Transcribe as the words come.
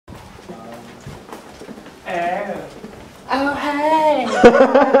Oh, hey!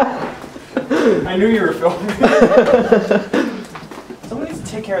 I knew you were filming. Someone needs to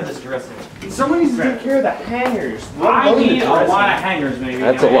take care of this dressing. Someone needs to take care of the hangers. I need a lot of hangers, maybe.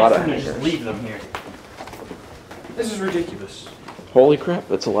 That's a lot of hangers. Just leave them here. This is ridiculous. Holy crap,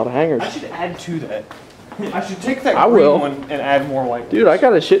 that's a lot of hangers. I should add to that. I should take that green one and add more white ones. Dude, I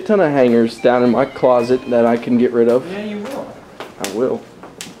got a shit ton of hangers down in my closet that I can get rid of. Yeah, you will. I will.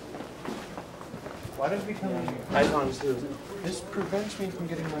 Why does it become icons too? This prevents me from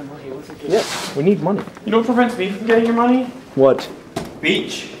getting my money. What's it get? Yeah, we need money. You know what prevents me from getting your money? What?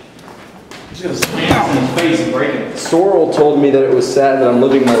 Beach. I'm just gonna slam it in the face and break it. Sorrel told me that it was sad that I'm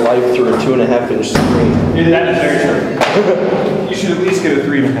living my life through a 2.5-inch screen. Dude, that is very true. You should at least get a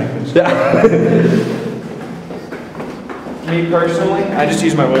 3.5-inch. Me personally, I just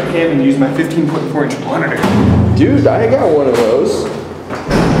use my webcam and use my 15.4-inch monitor. Dude, I got one of those.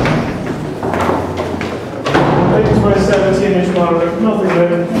 I use my 17-inch monitor. Nothing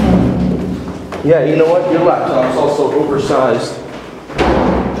better. Yeah, you know what? Your laptop's also oversized.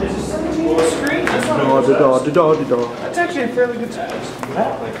 Is it 17-inch screen? That's not oversized. That's actually a fairly good size.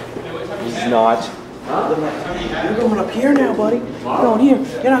 It's not. You're going up here now, buddy. You're going here.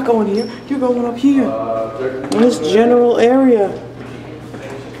 You're not going here. You're going up here. In this general area.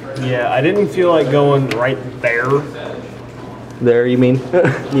 Yeah, I didn't feel like going right there. There, you mean?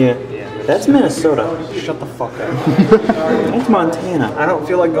 Yeah. That's Minnesota. Shut the fuck up. That's Montana. I don't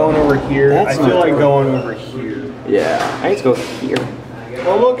feel like going over here. I feel like going over here. Yeah. I need to go here.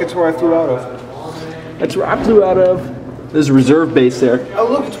 Oh look, it's where I flew out of. That's where I flew out of. There's a reserve base there. Oh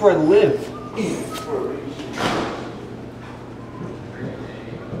look, it's where I live.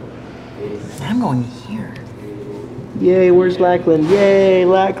 I'm going here. Yay, where's Lackland? Yay,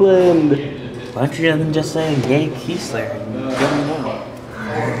 Lackland! Why don't you just say, yay, Keesler, and go now?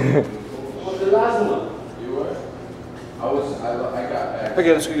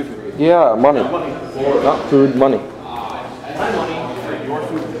 Okay, let's go get food. Yeah, money. Not food, money. My money for your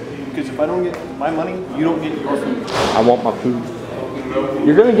food. Because if I don't get my money, you don't get your food. I want my food.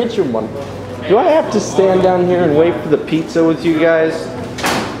 You're gonna get your money. Do I have to stand down here and wait for the pizza with you guys?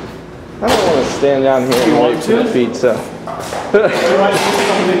 I don't want to stand down here and wait for the pizza.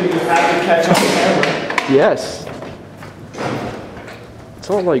 Yes. It's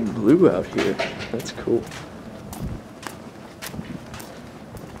all like blue out here. That's cool.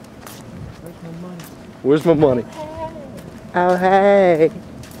 Where's my money? Oh, hey.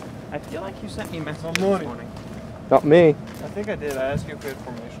 I feel like you sent me a message this morning. Not me. I think I did. I asked you for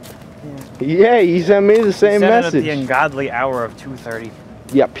information. Yeah, you sent me the same message. At the ungodly hour of 2:30.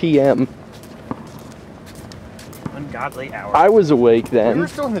 Yeah, PM. Ungodly hour. I was awake then. We were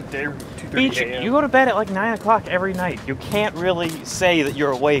still in the day. 2:30 a.m. You go to bed at like 9 o'clock every night. You can't really say that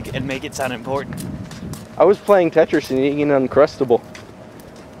you're awake and make it sound important. I was playing Tetris and eating Uncrustable.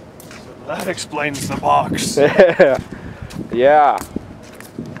 That explains the box. Yeah.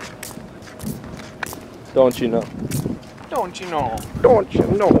 Don't you know? Don't you know? Don't you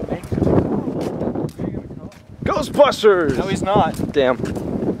know? Ghostbusters! No, he's not. Damn.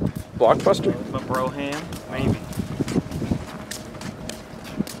 Blockbuster? But Broham, maybe.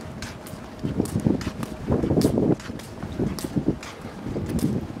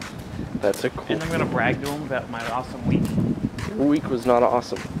 That's a cool. And I'm gonna brag to him about my awesome week. Your week was not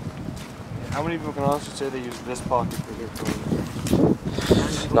awesome. How many people can honestly say they use this pocket for their phone?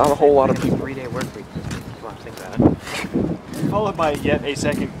 Not a whole lot of people. 3-day work week. Well, think about it. Followed by yet a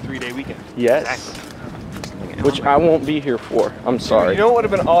second 3-day weekend. Yes. Exactly. Which I won't be here for. I'm sorry. You know what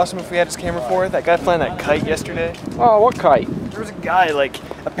would have been awesome if we had his camera for? That guy flying that kite yesterday. Oh, what kite? There was a guy, like,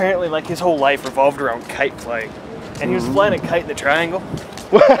 apparently, like, his whole life revolved around kite flying. And he was flying a kite in the triangle.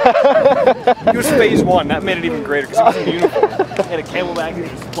 He was phase 1. That made it even greater because he was in uniform. He had a camelback and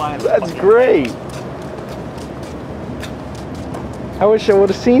he was flying. That's great. I wish I would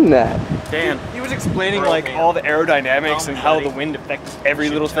have seen that. Dan. He was explaining like all the aerodynamics and how the wind affects every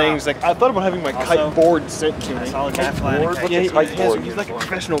little thing. He's like, I thought about having my kite board sent to me. Kite board? Yeah, he's like a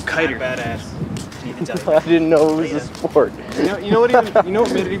professional kiter. Badass. I didn't know it was a sport. You know what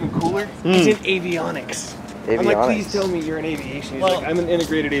made it even cooler? He's in avionics. I'm like, please tell me you're in aviation. He's like, I'm in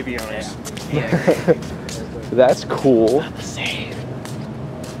integrated avionics. Yeah. That's cool. Not the same.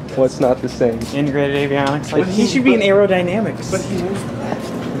 What's not the same? Integrated avionics. Like, he should be in aerodynamics. But he knows that.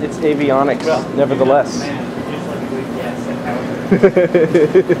 It's avionics, nevertheless.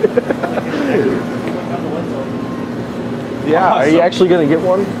 Yeah, are you actually going to get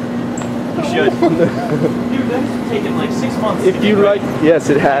one? You should. Dude, that's taken like 6 months. If you like, yes,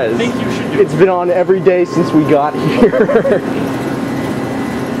 it has. I think you should do It's been on every day since we got here.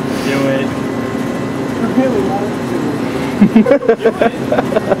 Do it.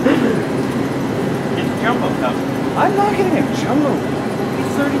 Jumbo cup. I'm not getting a jumbo.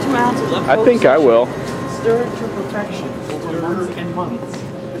 It's 32 ounces of I think I will. stirred to perfection over months and months.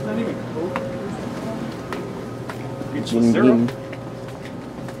 It's not even Coke. It's Gin, syrup. gin.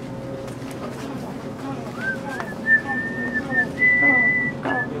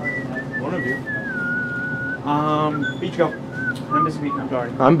 One of you. Beach go. I'm busy beating. I'm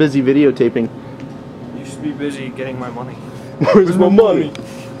sorry. I'm busy videotaping. You should be busy getting my money. Where's my money?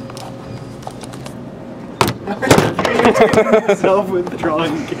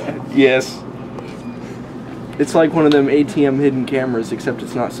 Self-withdrawing cash. Yes. It's like one of them ATM hidden cameras, except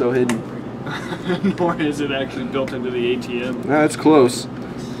it's not so hidden. Nor is it actually built into the ATM. No, it's close. I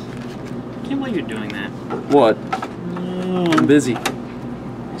can't believe you're doing that. What? I'm busy.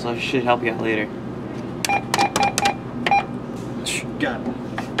 So I should help you out later. Got it.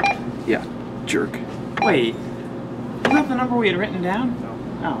 Yeah, jerk. Wait. Is that the number we had written down?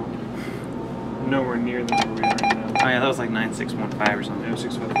 No. Oh. Nowhere near the number we are right now. Oh yeah, that was like 9615 or something. No,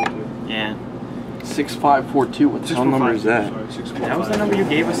 6542. Yeah. 6542. What the hell number is that? Sorry, 645. That was the number you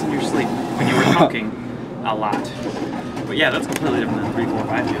gave us in your sleep when you were talking a lot. But yeah, that's completely different than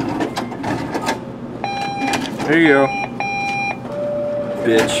 345. There you go.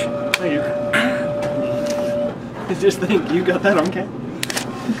 Bitch. Thank you. Just think, you got that on camera.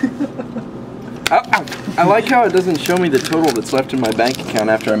 I like how it doesn't show me the total that's left in my bank account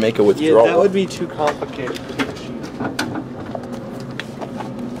after I make a withdrawal. Yeah, that would be too complicated.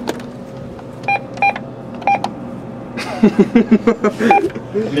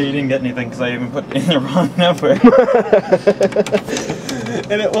 No, you didn't get anything because I even put in the wrong number.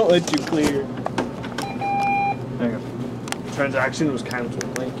 And it won't let you clear. There you go. Transaction was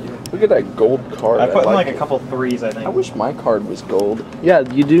cancelled. Thank you. Look at that gold card. I put in like it. a couple threes, I think. I wish my card was gold. Yeah,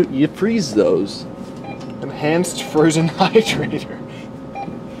 you do. You freeze those. Enhanced frozen hydrator.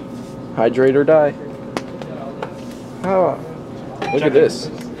 Hydrate or die. Oh, look at this.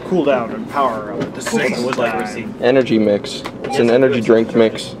 Cool down and power up at the same I would like to time. receipt. Energy mix. It's an energy drink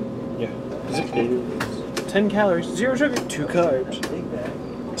mix. Yeah. 10 calories, 0 sugar, 2 carbs.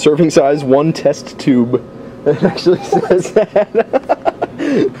 Serving size 1 test tube. It actually says that.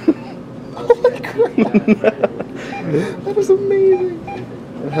 Oh my god. That is amazing.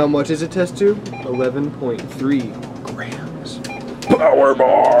 And how much is a test tube? 11.3 grams. Power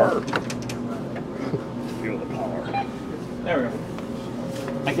bar. Feel the power. There we go.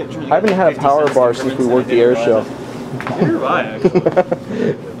 I haven't had a power bar since we worked the air show. Neither have I, actually. I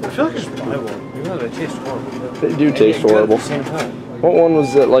feel like I should buy one. Even though they taste horrible. They do taste horrible. At the same time. What one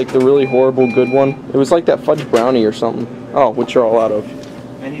was it? Like the really horrible good one? It was like that fudge brownie or something. Oh, which you're all out of.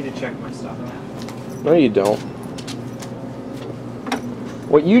 I need to check my stuff now. No, you don't.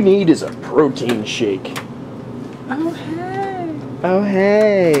 What you need is a protein shake. Oh, hey. Oh,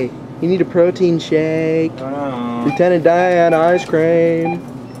 hey. You need a protein shake. Oh. Lieutenant Diane ice cream.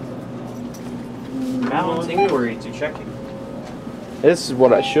 Balance inquiries, you're checking. This is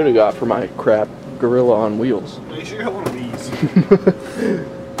what I should have got for my crap gorilla on wheels. You should have one of these.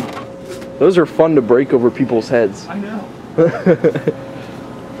 Those are fun to break over people's heads. I know.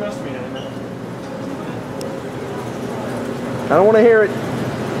 Trust me, I know. I don't want to hear it.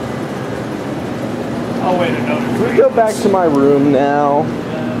 I'll wait another Can we go back to my room now?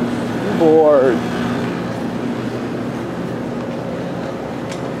 I'm bored.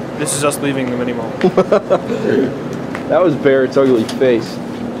 This is us leaving the mini mall. That was Barrett's ugly face.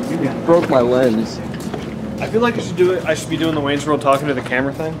 It broke my lens. I feel like I should do it. I should be doing the Wayne's World talking to the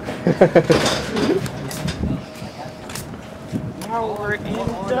camera thing. Now we're in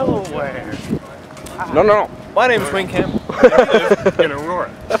Delaware. No. My name is Wayne Campbell. I live in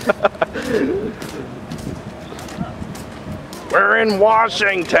Aurora. We're in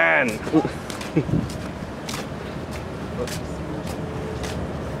Washington.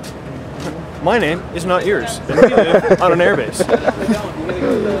 My name is not yours, and we live on an airbase.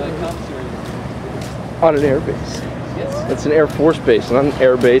 On an airbase. That's an Air Force base, and on an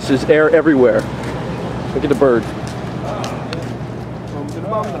airbase is air everywhere. Look at the bird.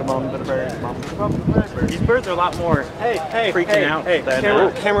 These birds are a lot more freaking out than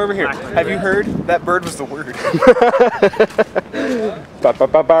camera over here. Have you heard? That bird was the word.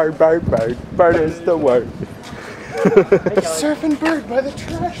 Bird is the word. Surfing bird by the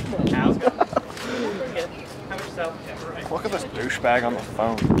trash man. Look at this douchebag on the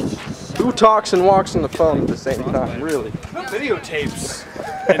phone. Who talks and walks on the phone at the same time, really? Who videotapes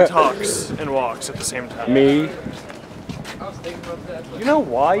and talks and walks at the same time? Me. You know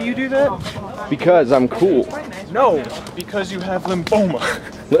why you do that? Because I'm cool. No, because you have lymphoma.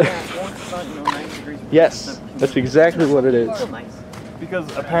 Yes, That's exactly what it is.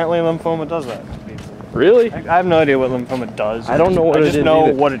 Because apparently lymphoma does that. Really? I have no idea what lymphoma does. I don't know what it is. I just know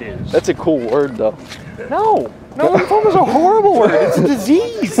either. what it is. That's a cool word, though. No, lymphoma's a horrible word. It's a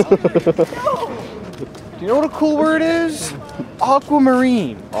disease. Do you know what a cool word is?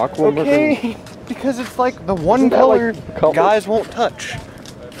 Aquamarine. Aquamarine. Okay? Because it's like the one color color guys won't touch.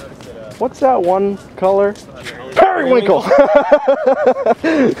 What's that one color? Periwinkle.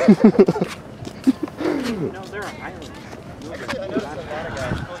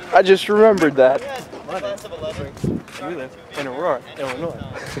 I just remembered that. We live in Aurora, Illinois.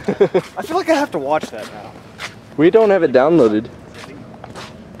 I feel like I have to watch that now. We don't have it downloaded.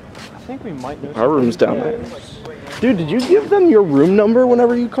 I think we might know. Our room's down there. Dude, did you give them your room number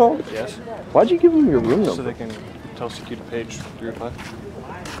whenever you called? Yes. Why'd you give them your room number? So they can tell CQ to page 305.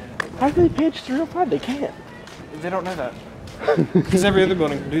 How do they page 305? They can't. They don't know that. Because every other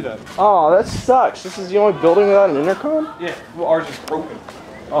building can do that. Oh, that sucks. This is the only building without an intercom? Yeah, well, ours is broken.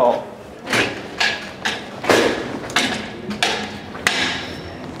 Oh.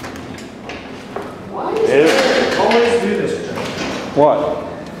 Always do this. What?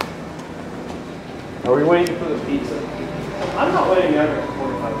 Are we waiting for the pizza? I'm not waiting ever for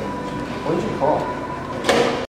 45 minutes. What did you call?